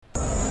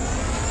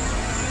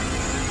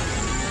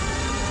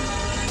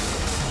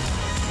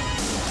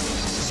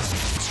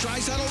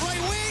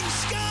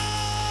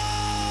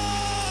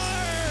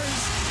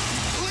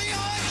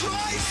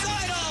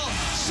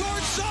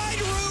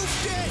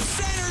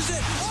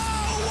it.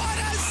 Oh, what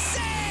a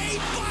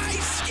save by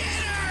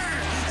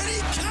Skinner! And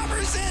he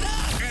covers it up.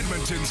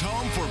 Edmonton's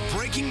home for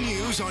breaking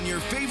news on your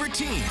favorite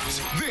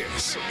teams.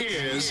 This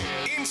is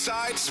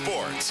Inside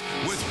Sports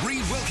with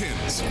Reed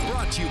Wilkins.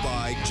 Brought to you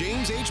by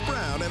James H.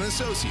 Brown and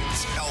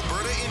Associates,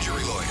 Alberta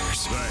Injury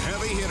Lawyers, the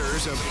heavy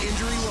hitters of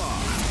injury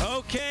law.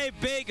 Okay,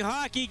 big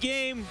hockey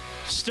game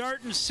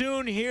starting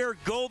soon here.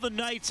 Golden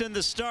Knights and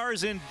the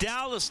Stars in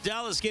Dallas.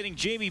 Dallas getting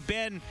Jamie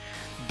Benn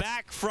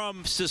back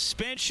from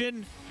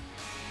suspension.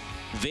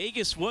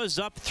 Vegas was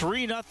up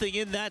 3-0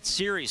 in that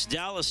series.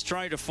 Dallas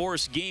trying to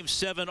force Game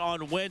 7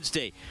 on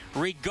Wednesday.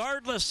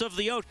 Regardless of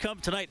the outcome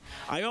tonight,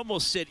 I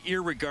almost said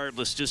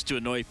irregardless just to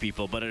annoy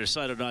people, but I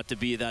decided not to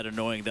be that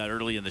annoying that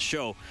early in the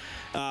show.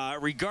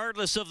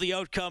 Regardless of the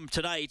outcome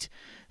tonight,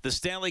 the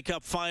Stanley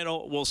Cup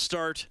Final will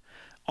start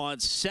on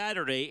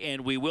Saturday,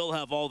 and we will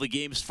have all the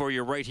games for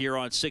you right here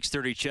on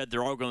 6:30 Ched.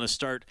 They're all going to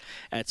start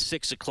at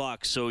 6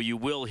 o'clock, so you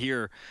will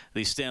hear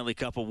the Stanley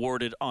Cup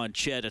awarded on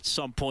Ched at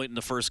some point in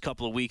the first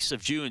couple of weeks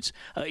of June.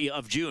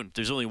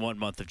 There's only 1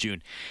 month of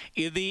June.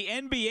 In the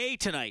NBA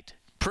tonight,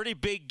 pretty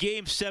big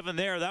Game 7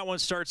 there. That one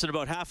starts in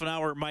about half an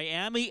hour.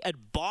 Miami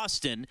at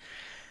Boston.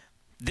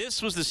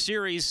 This was the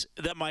series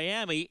that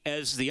Miami,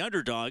 as the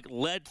underdog,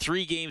 led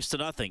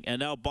 3-0, and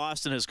now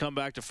Boston has come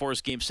back to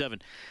force Game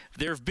 7.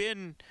 There have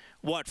been,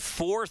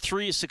 4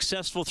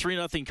 successful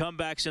 3-0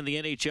 comebacks in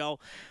the NHL.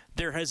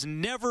 There has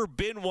never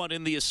been one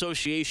in the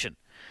association.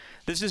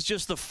 This is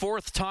just the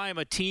fourth time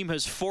a team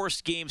has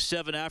forced Game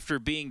 7 after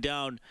being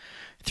down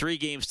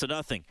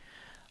 3-0.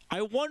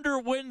 I wonder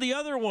when the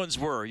other ones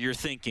were, you're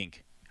thinking.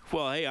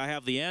 Well, hey, I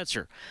have the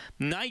answer.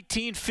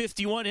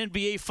 1951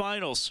 NBA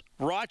Finals.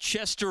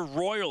 Rochester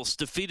Royals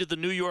defeated the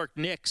New York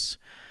Knicks.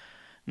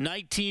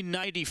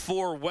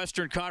 1994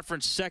 Western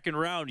Conference second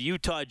round,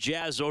 Utah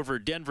Jazz over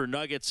Denver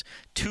Nuggets.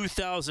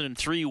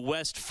 2003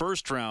 West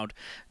first round,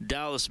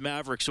 Dallas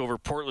Mavericks over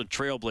Portland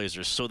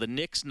Trailblazers. So the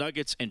Knicks,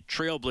 Nuggets, and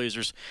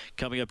Trailblazers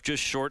coming up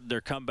just short in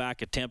their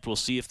comeback attempt. We'll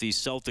see if the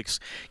Celtics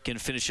can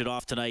finish it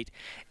off tonight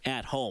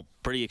at home.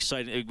 Pretty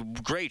exciting.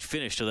 Great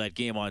finish to that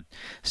game on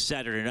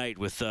Saturday night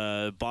with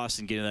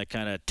Boston getting that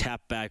kind of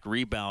tap-back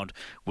rebound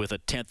with a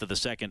tenth of the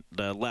second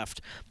left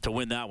to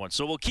win that one.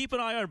 So we'll keep an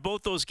eye on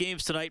both those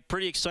games tonight.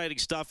 Pretty exciting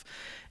stuff.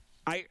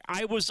 I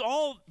was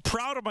all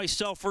proud of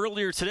myself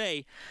earlier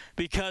today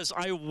because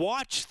I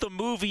watched the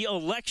movie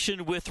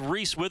Election with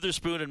Reese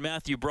Witherspoon and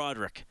Matthew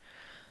Broderick.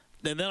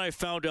 And then I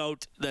found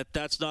out that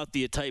that's not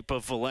the type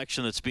of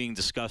election that's being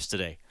discussed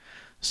today.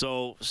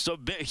 So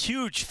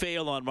huge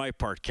fail on my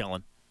part,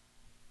 Kellen.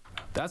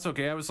 That's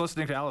okay. I was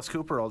listening to Alice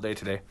Cooper all day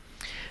today.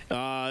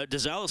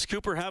 Does Alice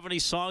Cooper have any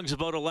songs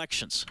about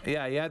elections?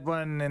 Yeah, he had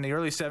one in the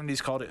early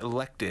 70s called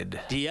Elected.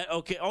 Yeah,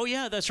 okay. Oh,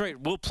 yeah, that's right.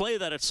 We'll play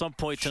that at some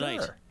point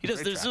tonight. Sure. He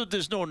does.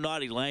 There's no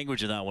naughty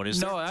language in that one, is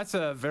there? No, that's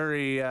a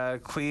very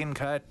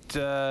clean-cut,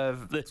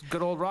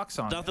 good old rock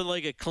song. Nothing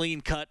like a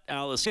clean-cut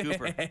Alice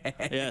Cooper.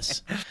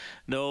 Yes.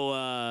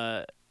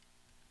 No,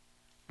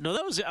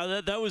 that was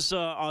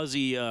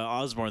Ozzy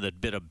Osbourne that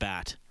bit a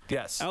bat.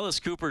 Yes. Alice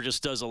Cooper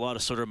just does a lot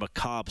of sort of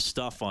macabre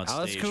stuff on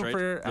stage,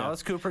 right? Yeah.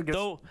 Alice Cooper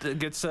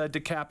gets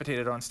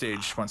decapitated on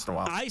stage once in a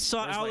while. I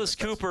saw Alice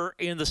Cooper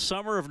in the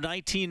summer of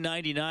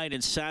 1999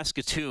 in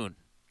Saskatoon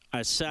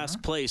at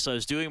Sask Place. I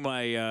was doing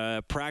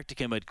my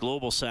practicum at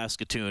Global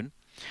Saskatoon,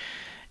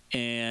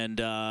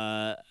 and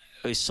I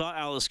saw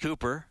Alice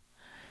Cooper,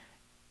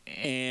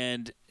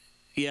 and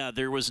yeah,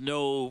 there was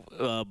no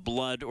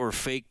blood or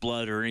fake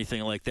blood or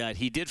anything like that.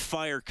 He did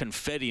fire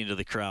confetti into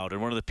the crowd,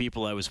 and one of the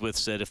people I was with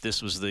said if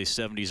this was the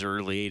 70s or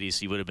early 80s,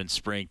 he would have been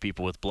spraying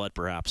people with blood,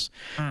 perhaps.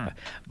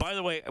 By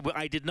the way,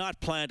 I did not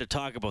plan to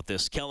talk about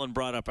this. Kellen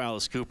brought up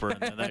Alice Cooper,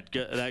 and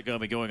that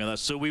got me going on that.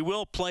 So we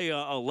will play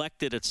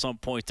Elected at some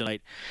point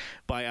tonight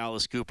by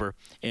Alice Cooper.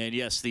 And,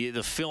 yes, the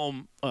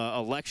film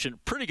Election,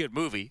 pretty good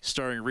movie,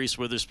 starring Reese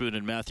Witherspoon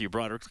and Matthew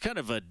Broderick. Kind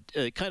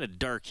of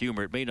dark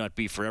humor. It may not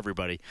be for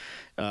everybody.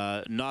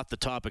 Not the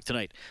topic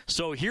tonight.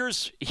 So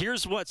here's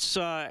what's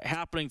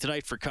happening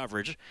tonight for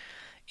coverage.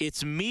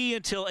 It's me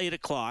until 8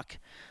 o'clock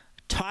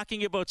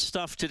talking about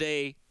stuff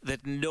today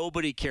that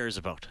nobody cares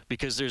about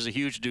because there's a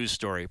huge news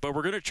story. But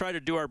we're going to try to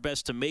do our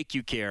best to make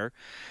you care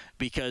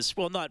because,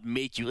 well, not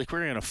make you, like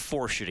we're going to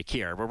force you to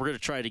care, but we're going to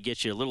try to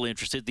get you a little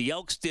interested. The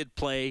Elks did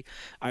play.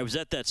 I was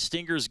at that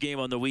Stingers game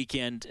on the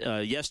weekend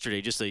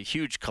yesterday, just a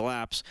huge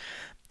collapse.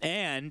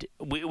 And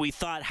we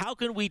thought, how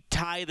can we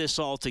tie this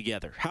all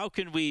together? How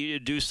can we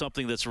do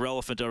something that's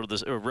relevant out of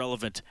this?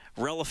 Relevant.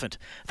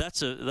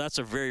 That's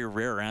a very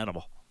rare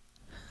animal.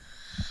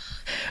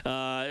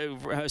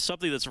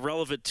 Something that's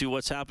relevant to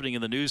what's happening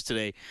in the news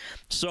today.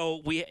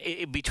 So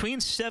between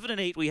 7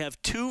 and 8, we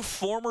have 2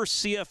 former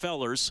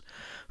CFLers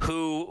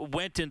who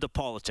went into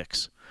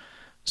politics.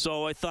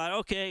 So I thought,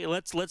 okay,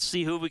 let's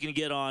see who we can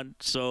get on.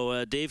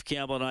 So Dave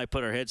Campbell and I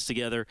put our heads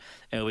together,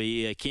 and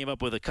we came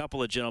up with a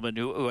couple of gentlemen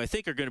who I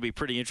think are going to be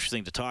pretty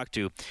interesting to talk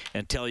to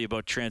and tell you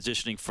about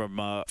transitioning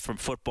from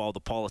football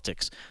to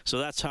politics. So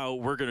that's how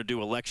we're going to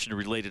do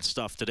election-related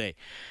stuff today.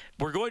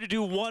 We're going to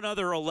do one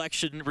other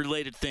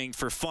election-related thing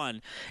for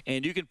fun,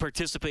 and you can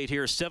participate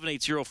here,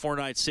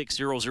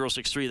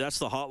 780-496-0063. That's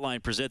the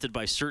hotline presented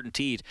by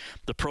CertainTeed,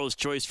 the pro's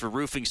choice for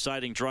roofing,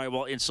 siding,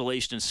 drywall,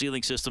 insulation, and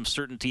ceiling systems.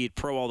 CertainTeed,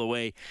 pro all the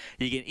way.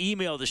 You can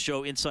email the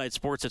show,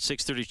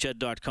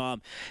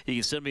 insidesports@630ched.com. You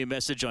can send me a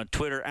message on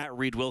Twitter,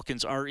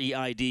 @ReidWilkins,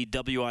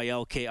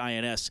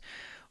 ReidWilkins.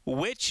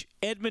 Which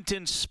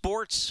Edmonton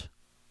sports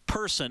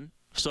person,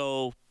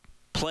 so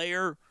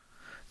player,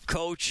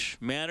 coach,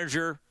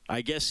 manager,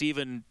 I guess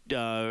even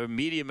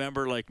media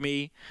member like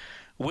me,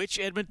 which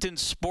Edmonton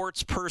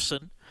sports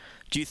person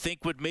do you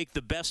think would make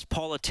the best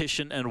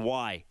politician and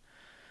why?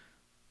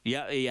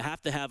 Yeah, you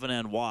have to have an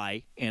and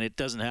why, and it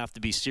doesn't have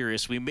to be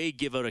serious. We may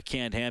give out a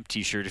canned ham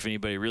T-shirt if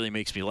anybody really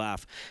makes me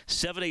laugh.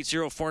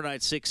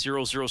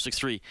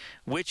 780-496-0063.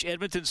 Which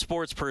Edmonton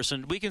sports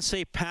person, we can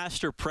say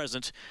past or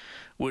present,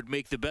 would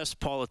make the best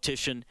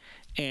politician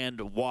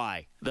and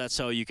why? That's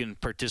how you can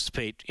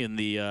participate in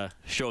the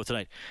show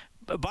tonight.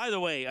 By the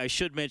way, I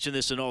should mention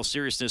this in all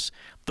seriousness.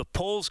 The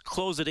polls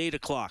close at 8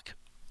 o'clock.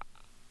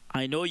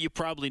 I know you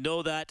probably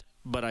know that,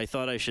 but I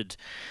thought I should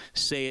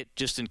say it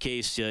just in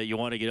case you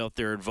want to get out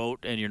there and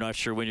vote and you're not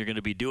sure when you're going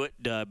to be able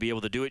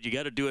to do it. You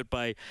got to do it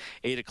by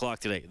 8 o'clock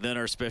today. Then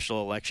our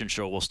special election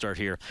show will start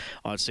here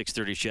on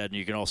 630 CHED, and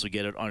you can also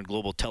get it on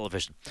Global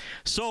Television.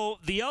 So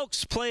the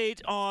Elks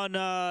played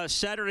on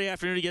Saturday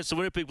afternoon against the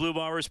Winnipeg Blue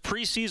Bombers.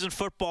 Preseason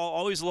football,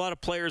 always a lot of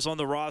players on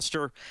the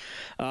roster.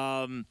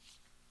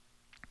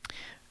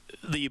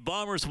 The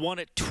Bombers won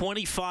it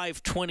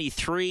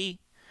 25-23.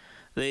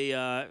 They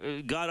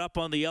got up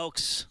on the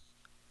Elks,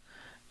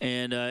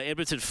 and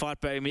Edmonton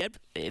fought back. I mean,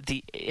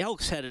 the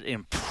Elks had an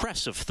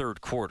impressive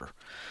third quarter.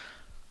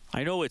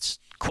 I know it's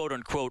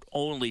quote-unquote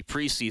only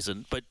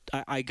preseason, but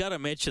I got to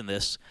mention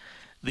this.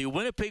 The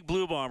Winnipeg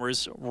Blue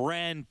Bombers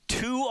ran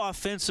 2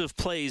 offensive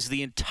plays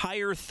the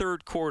entire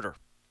third quarter.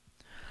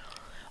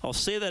 I'll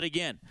say that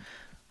again.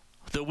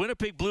 The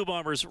Winnipeg Blue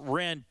Bombers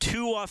ran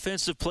 2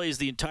 offensive plays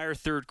the entire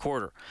third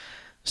quarter.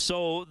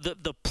 So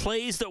the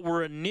plays that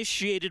were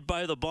initiated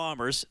by the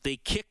Bombers, they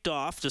kicked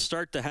off to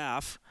start the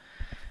half.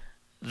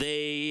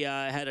 They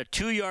had a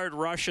 2-yard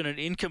rush and an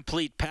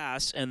incomplete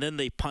pass, and then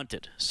they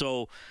punted.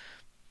 So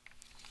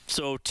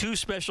 2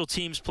 special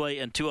teams play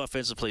and 2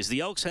 offensive plays. The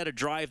Elks had a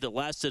drive that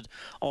lasted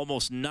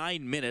almost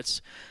 9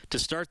 minutes to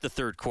start the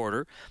third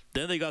quarter.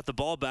 Then they got the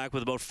ball back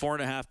with about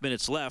 4.5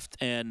 minutes left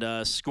and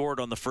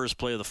scored on the first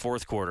play of the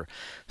fourth quarter.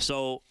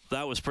 So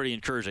that was pretty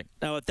encouraging.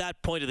 Now, at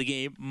that point of the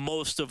game,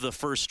 most of the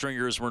first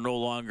stringers were no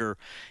longer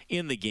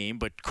in the game,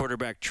 but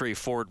quarterback Trey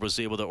Ford was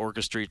able to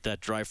orchestrate that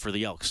drive for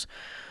the Elks,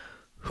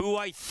 who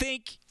I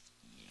think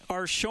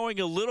are showing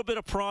a little bit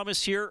of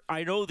promise here.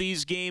 I know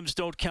these games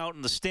don't count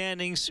in the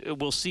standings.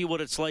 We'll see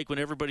what it's like when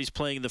everybody's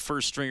playing the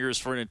first stringers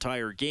for an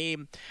entire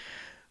game.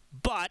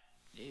 But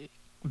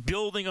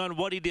building on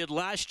what he did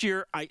last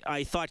year,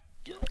 I thought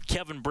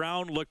Kevin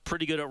Brown looked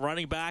pretty good at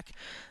running back.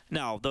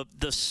 Now,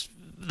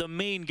 the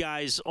main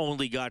guys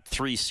only got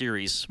 3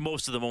 series.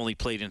 Most of them only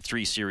played in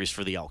 3 series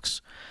for the Elks.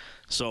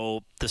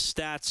 So the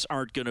stats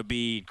aren't going to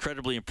be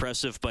incredibly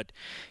impressive, but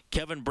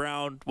Kevin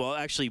Brown, well,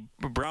 actually,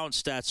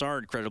 Brown's stats are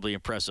incredibly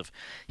impressive.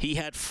 He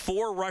had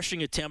 4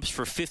 rushing attempts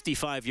for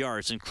 55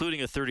 yards,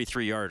 including a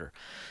 33-yarder.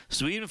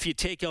 So even if you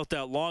take out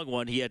that long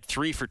one, he had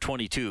 3 for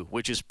 22,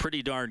 which is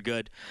pretty darn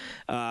good.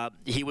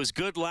 He was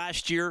good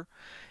last year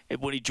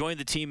when he joined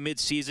the team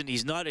midseason.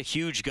 He's not a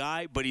huge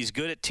guy, but he's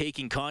good at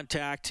taking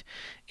contact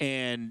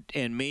and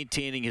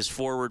maintaining his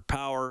forward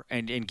power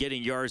and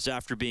getting yards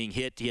after being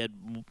hit. He had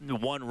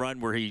one run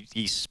where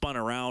he spun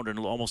around and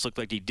almost looked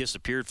like he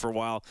disappeared for a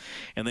while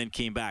and then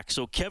came back.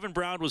 So Kevin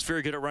Brown was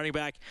very good at running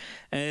back.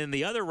 And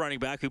the other running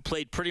back who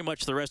played pretty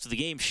much the rest of the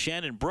game,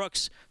 Shannon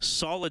Brooks,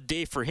 solid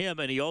day for him,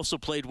 and he also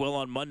played well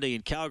on Monday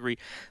in Calgary,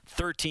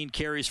 13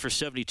 carries for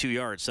 72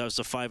 yards. That was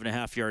a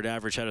 5.5-yard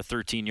average, had a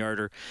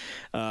 13-yarder.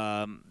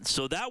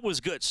 So that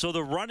was good. So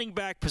the running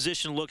back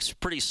position looks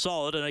pretty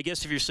solid, and I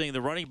guess if you're saying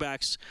the running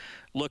backs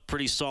look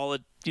pretty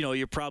solid, you know,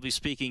 you're probably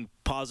speaking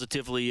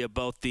positively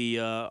about the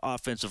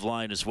offensive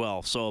line as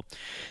well. So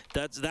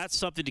that's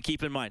something to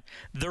keep in mind.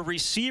 The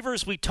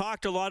receivers, we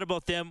talked a lot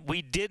about them.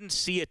 We didn't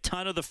see a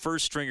ton of the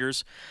first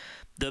stringers.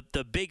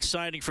 The big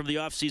signing from the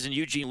offseason,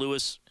 Eugene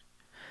Lewis,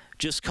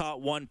 just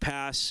caught 1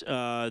 pass.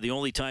 The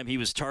only time he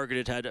was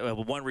targeted, had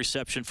 1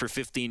 reception for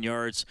 15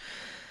 yards.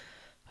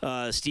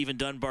 Stephen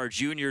Dunbar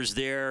Jr.'s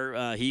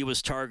there. He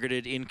was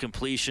targeted,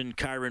 incompletion.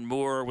 Kyron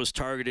Moore was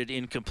targeted,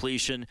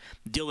 incompletion.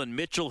 Dylan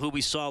Mitchell, who we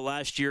saw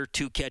last year,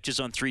 2 catches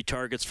on 3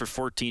 targets for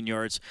 14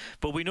 yards.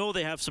 But we know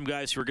they have some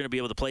guys who are going to be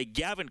able to play.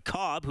 Gavin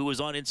Cobb, who was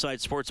on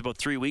Inside Sports about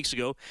 3 weeks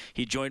ago,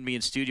 he joined me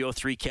in studio,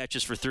 3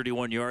 catches for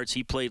 31 yards.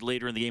 He played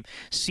later in the game.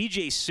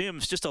 CJ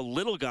Sims, just a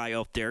little guy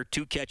out there,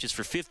 2 catches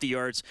for 50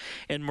 yards.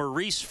 And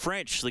Maurice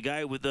French, the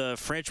guy with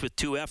French with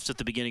 2 Fs at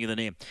the beginning of the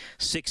name,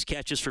 6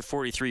 catches for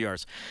 43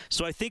 yards.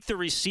 So I think the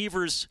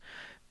receivers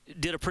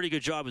did a pretty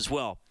good job as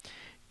well.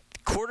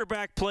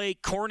 Quarterback play,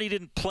 Corney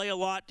didn't play a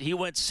lot. He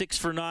went 6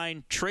 for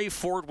 9. Trey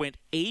Ford went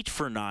 8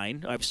 for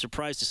 9. I was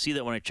surprised to see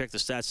that when I checked the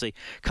stats.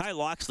 Kyle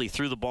Loxley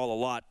threw the ball a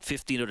lot,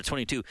 15 out of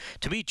 22.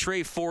 To me,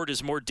 Trey Ford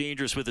is more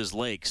dangerous with his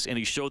legs, and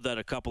he showed that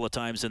a couple of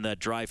times in that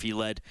drive he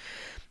led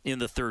in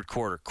the third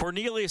quarter.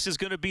 Cornelius is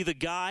going to be the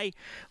guy.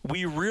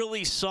 We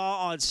really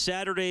saw on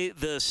Saturday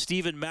the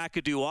Stephen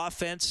McAdoo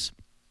offense.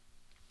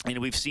 And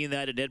we've seen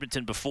that in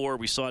Edmonton before.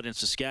 We saw it in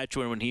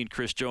Saskatchewan when he and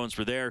Chris Jones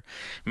were there.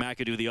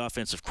 McAdoo, the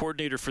offensive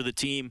coordinator for the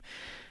team.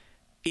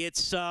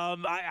 It's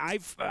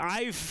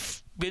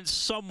I've been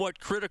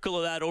somewhat critical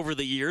of that over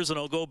the years, and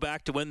I'll go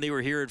back to when they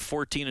were here at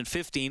 14 and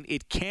 15.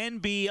 It can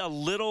be a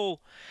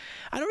little,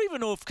 I don't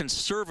even know if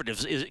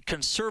conservative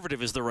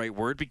is the right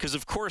word, because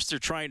of course they're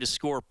trying to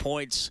score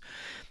points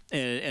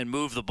and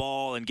move the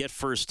ball and get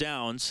first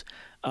downs.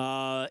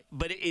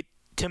 But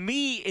to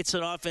me, it's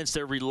an offense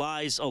that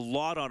relies a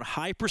lot on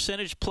high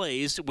percentage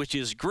plays, which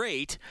is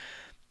great,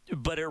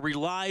 but it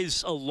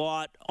relies a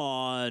lot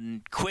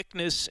on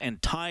quickness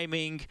and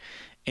timing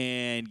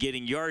and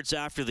getting yards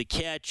after the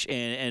catch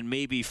and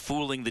maybe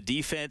fooling the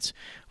defense,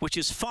 which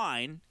is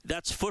fine.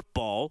 That's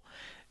football.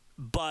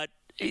 But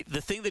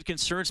the thing that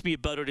concerns me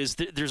about it is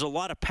there's a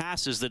lot of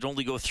passes that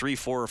only go 3,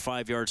 4, or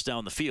 5 yards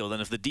down the field.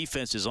 And if the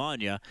defense is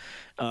on you,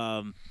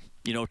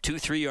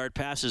 2-3 yard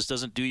passes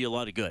doesn't do you a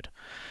lot of good.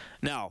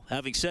 Now,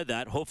 having said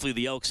that, hopefully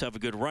the Elks have a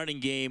good running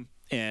game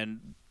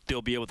and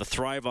they'll be able to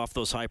thrive off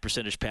those high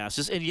percentage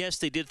passes. And yes,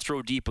 they did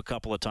throw deep a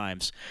couple of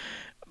times.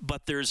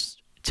 But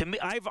to me,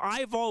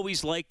 I've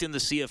always liked in the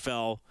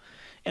CFL,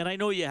 and I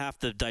know you have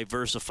to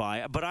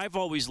diversify, but I've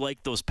always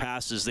liked those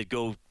passes that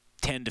go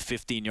 10 to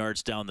 15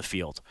 yards down the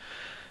field.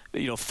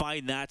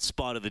 Find that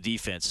spot of the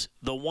defense.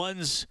 The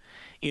ones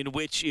in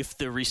which if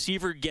the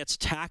receiver gets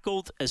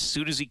tackled as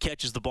soon as he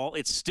catches the ball,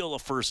 it's still a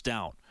first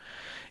down.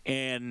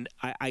 And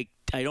I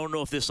don't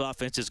know if this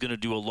offense is going to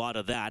do a lot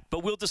of that,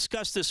 but we'll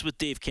discuss this with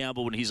Dave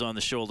Campbell when he's on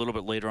the show a little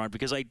bit later on,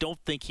 because I don't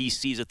think he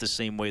sees it the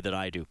same way that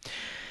I do.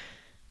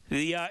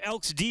 The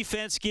Elks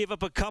defense gave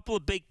up a couple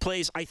of big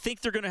plays. I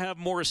think they're going to have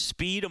more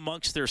speed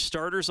amongst their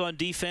starters on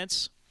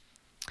defense.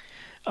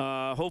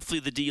 Hopefully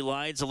the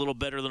D-line's a little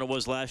better than it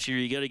was last year.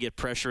 You got to get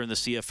pressure in the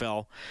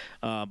CFL,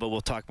 but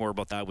we'll talk more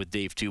about that with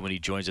Dave, too, when he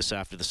joins us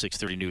after the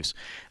 6:30 news.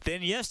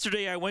 Then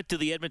yesterday I went to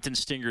the Edmonton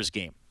Stingers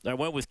game. I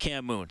went with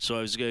Cam Moon, so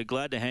I was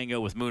glad to hang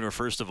out with Mooner,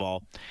 first of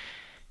all.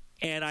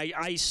 And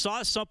I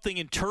saw something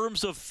in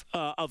terms of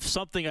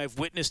something I've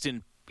witnessed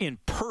in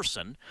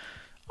person.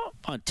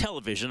 On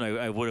television,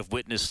 I would have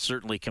witnessed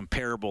certainly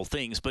comparable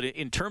things, but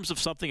in terms of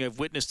something I've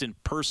witnessed in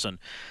person,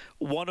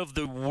 one of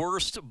the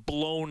worst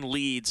blown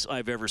leads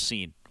I've ever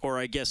seen, or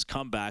I guess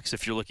comebacks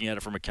if you're looking at it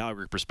from a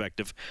Calgary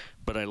perspective,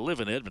 but I live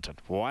in Edmonton.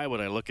 Why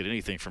would I look at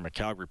anything from a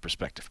Calgary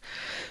perspective?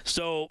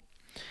 So,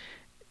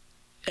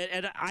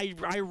 and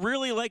I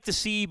really like the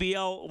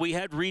CEBL. We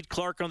had Reed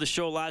Clark on the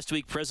show last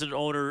week, president,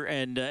 owner,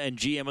 and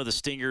GM of the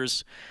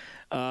Stingers.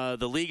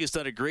 The league has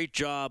done a great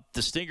job.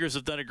 The Stingers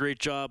have done a great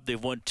job.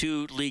 They've won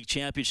 2 league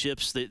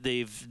championships.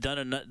 They've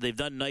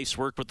done nice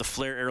work with the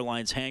Flair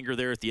Airlines hangar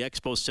there at the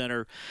Expo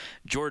Center.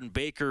 Jordan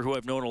Baker, who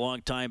I've known a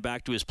long time,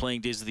 back to his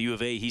playing days at the U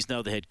of A, he's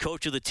now the head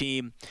coach of the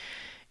team.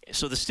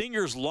 So the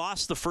Stingers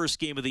lost the first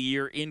game of the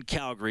year in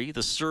Calgary.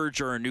 The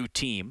Surge are a new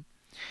team.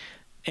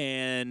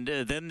 And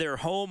then they're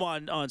home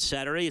on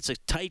Saturday. It's a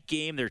tight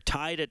game. They're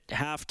tied at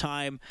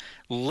halftime.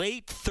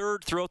 Late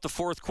third throughout the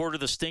fourth quarter,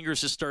 the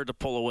Stingers just started to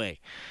pull away.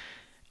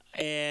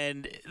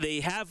 And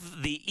they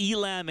have the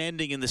ELAM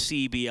ending in the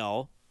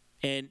CBL.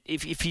 And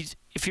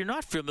if you're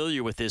not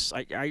familiar with this,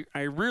 I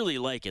really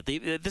like it.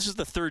 This is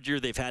the third year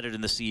they've had it in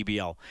the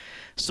CBL.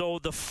 So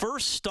the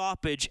first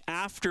stoppage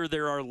after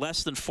there are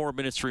less than 4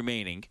 minutes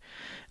remaining,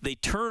 they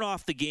turn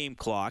off the game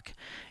clock,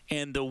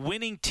 and the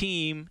winning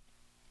team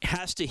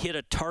has to hit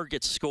a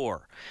target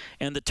score.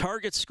 And the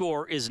target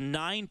score is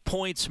 9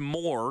 points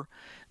more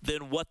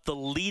than what the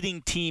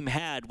leading team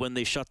had when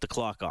they shut the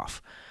clock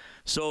off.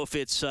 So if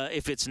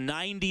it's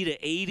 90 to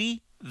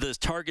 80, the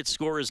target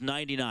score is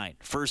 99.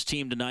 First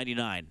team to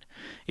 99.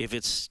 If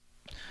it's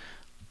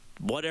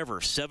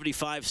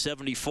 75,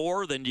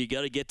 74, then you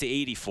got to get to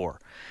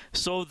 84.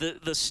 So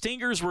the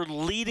Stingers were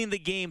leading the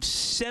game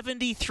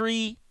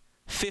 73-57.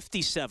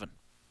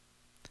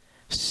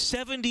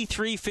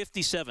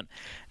 73-57.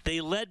 They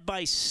led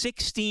by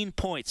 16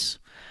 points.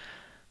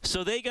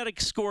 So they got to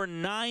score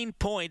 9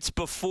 points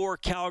before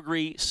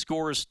Calgary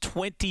scores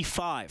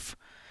 25.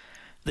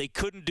 They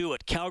couldn't do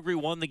it. Calgary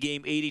won the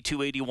game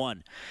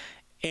 82-81.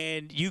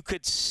 And you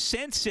could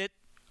sense it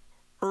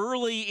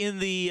early in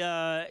the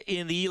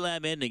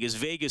ELAM ending as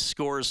Vegas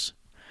scores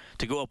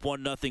to go up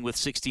 1-0 with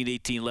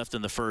 16-18 left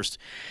in the first.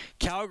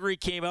 Calgary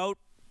came out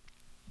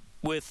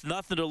with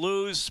nothing to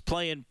lose,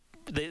 playing.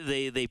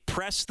 They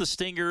pressed the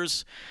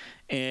Stingers,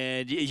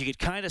 and you could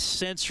kind of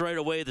sense right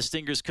away the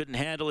Stingers couldn't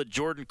handle it.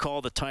 Jordan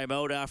called the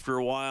timeout after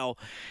a while,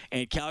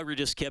 and Calgary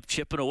just kept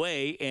chipping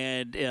away,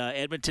 and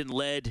Edmonton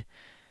led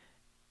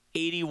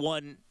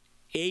 81-82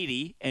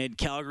 80, and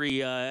Calgary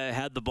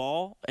had the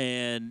ball,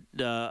 and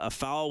a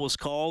foul was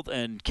called,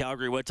 and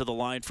Calgary went to the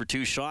line for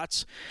 2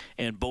 shots,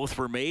 and both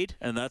were made,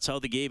 and that's how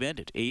the game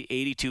ended,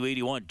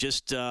 82-81.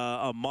 Just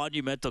a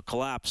monumental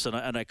collapse,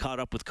 and I caught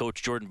up with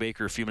Coach Jordan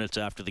Baker a few minutes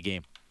after the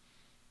game.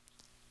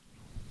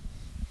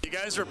 You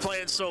guys were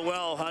playing so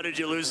well. How did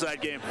you lose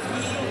that game?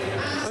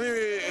 I mean,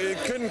 we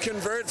couldn't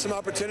convert some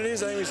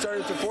opportunities. I think we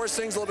started to force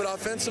things a little bit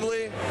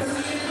offensively.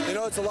 You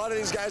know, it's a lot of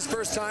these guys'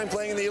 first time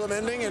playing in the Elam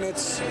ending, and it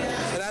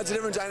adds a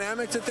different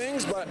dynamic to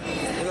things. But,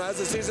 you know, as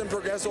the season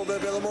progressed, we'll be a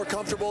little more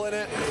comfortable in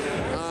it.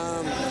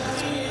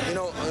 You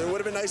know, it would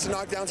have been nice to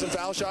knock down some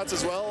foul shots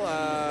as well.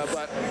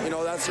 But, you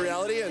know, that's the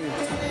reality. And,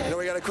 you know,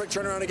 we got a quick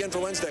turnaround again for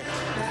Wednesday.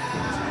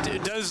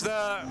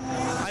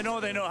 I know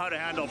they know how to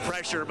handle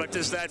pressure, but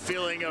does that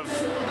feeling of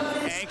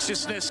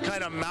anxiousness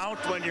kind of mount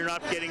when you're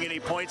not getting any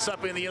points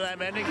up in the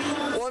Elam ending?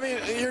 Well, I mean,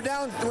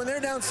 when they're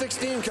down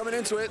 16 coming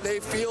into it, they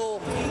feel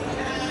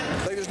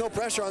like there's no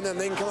pressure on them.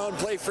 They can come out and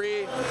play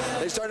free.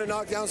 They start to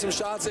knock down some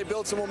shots. They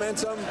build some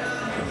momentum,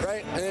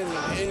 right?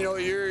 And you know,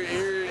 you're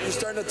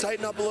starting to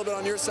tighten up a little bit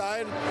on your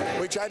side.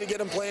 We tried to get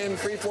them playing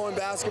free-flowing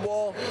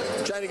basketball,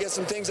 trying to get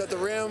some things at the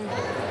rim.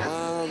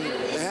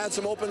 They had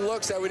some open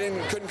looks that we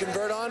couldn't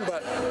convert on,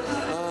 but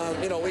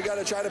you know, we got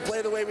to try to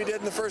play the way we did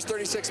in the first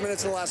 36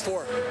 minutes in the last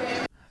 4.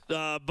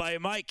 By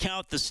my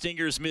count, the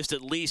Stingers missed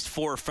at least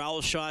 4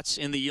 foul shots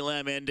in the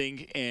Elam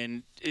ending,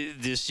 and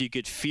you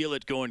could feel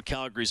it going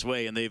Calgary's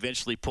way, and they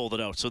eventually pulled it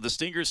out. So the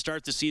Stingers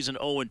start the season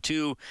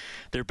 0-2.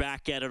 They're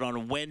back at it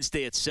on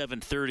Wednesday at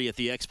 7:30 at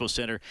the Expo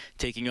Center,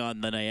 taking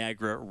on the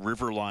Niagara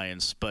River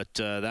Lions. But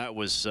that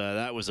was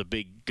a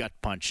big gut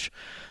punch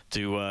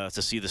to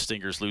see the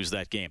Stingers lose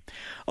that game.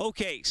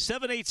 Okay,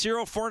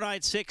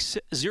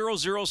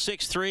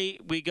 780-496-0063.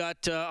 We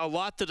got a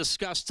lot to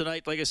discuss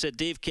tonight. Like I said,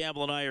 Dave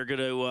Campbell and I are going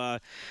to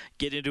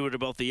get into it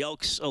about the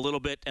Elks a little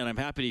bit, and I'm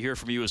happy to hear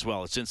from you as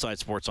well. It's Inside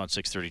Sports on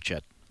 630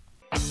 CHED.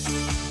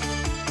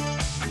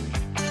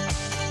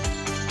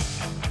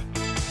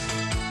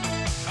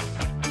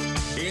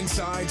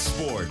 Inside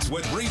Sports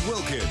with Reed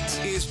Wilkins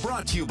is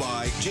brought to you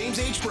by James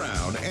H.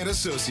 Brown and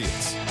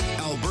Associates,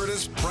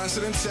 Alberta's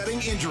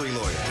precedent-setting injury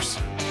lawyers.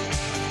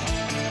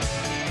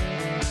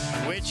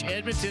 Which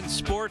Edmonton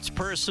sports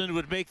person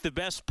would make the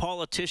best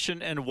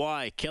politician and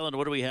why? Kellen,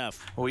 what do we have?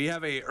 We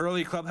have a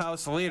early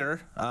clubhouse leader.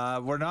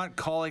 We're not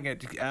calling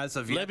it as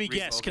of yet. Let me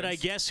guess. Can I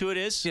guess who it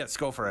is? Yes,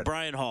 go for it.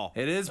 Brian Hall.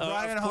 It is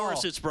Brian Hall. Of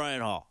course it's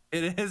Brian Hall.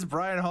 It is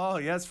Brian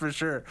Hall, yes, for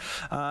sure.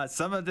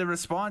 Some of the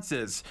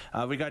responses,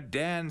 we got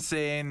Dan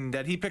saying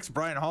that he picks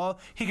Brian Hall.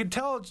 He could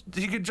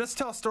just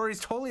tell stories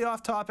totally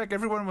off topic.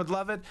 Everyone would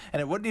love it,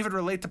 and it wouldn't even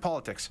relate to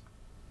politics.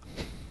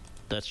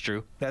 That's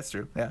true. That's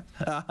true, yeah.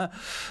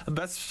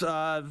 Best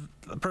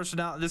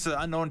personality, this is an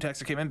unknown text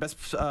that came in. Best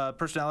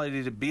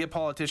personality to be a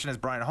politician is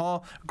Brian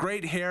Hall.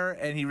 Great hair,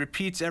 and he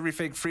repeats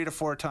everything 3 to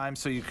 4 times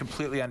so you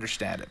completely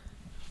understand it.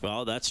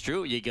 Well, that's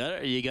true. You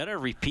gotta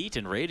repeat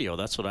in radio.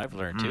 That's what I've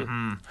learned too.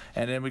 Mm-hmm.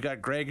 And then we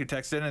got Greg who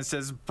texted in and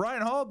says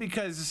Brian Hall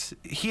because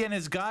he and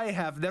his guy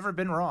have never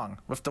been wrong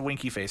with the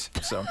winky face.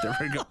 So there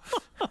we go.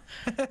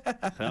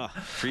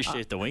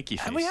 Appreciate the winky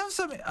face. And we have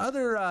some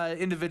other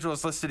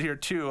individuals listed here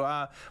too.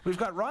 We've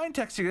got Ryan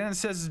texting in and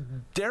says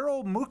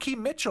Daryl Mookie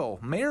Mitchell.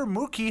 Mayor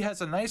Mookie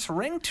has a nice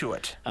ring to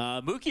it.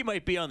 Mookie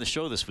might be on the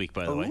show this week,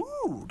 by the way.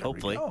 Ooh, there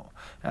hopefully. We go.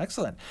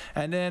 Excellent.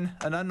 And then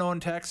an unknown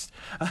text.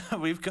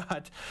 We've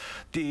got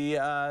the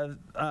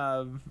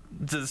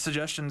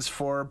suggestions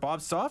for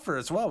Bob Stauffer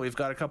as well. We've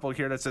got a couple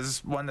here that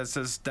says one that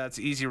says that's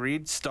easy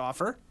read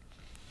Stauffer.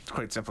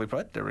 Quite simply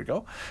put, there we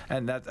go.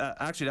 And that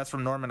actually that's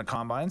from Norman the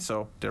Combine,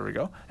 so there we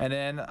go. And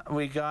then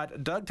we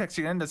got Doug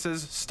texting in that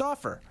says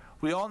Stauffer.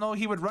 We all know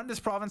he would run this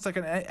province like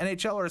an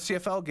NHL or a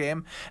CFL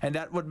game, and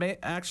that would maybe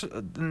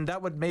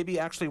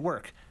actually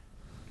work.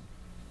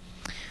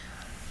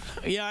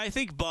 Yeah, I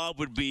think Bob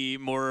would be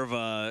more of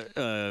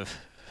a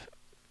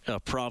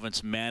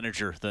province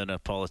manager than a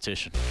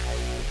politician,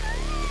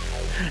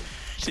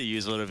 to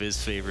use one of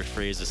his favorite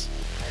phrases.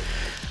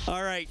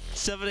 All right,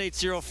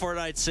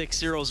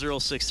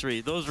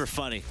 780-496-0063. Those were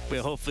funny.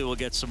 Hopefully we'll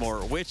get some more.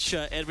 Which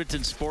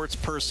Edmonton sports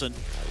person,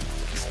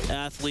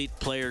 athlete,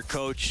 player,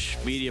 coach,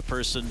 media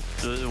person,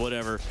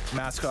 whatever.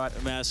 Mascot.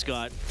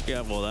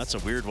 Yeah, well, that's a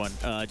weird one.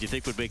 Do you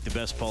think would make the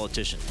best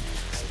politician?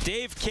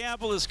 Dave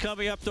Campbell is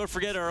coming up. Don't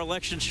forget our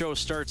election show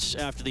starts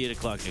after the 8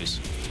 o'clock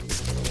news.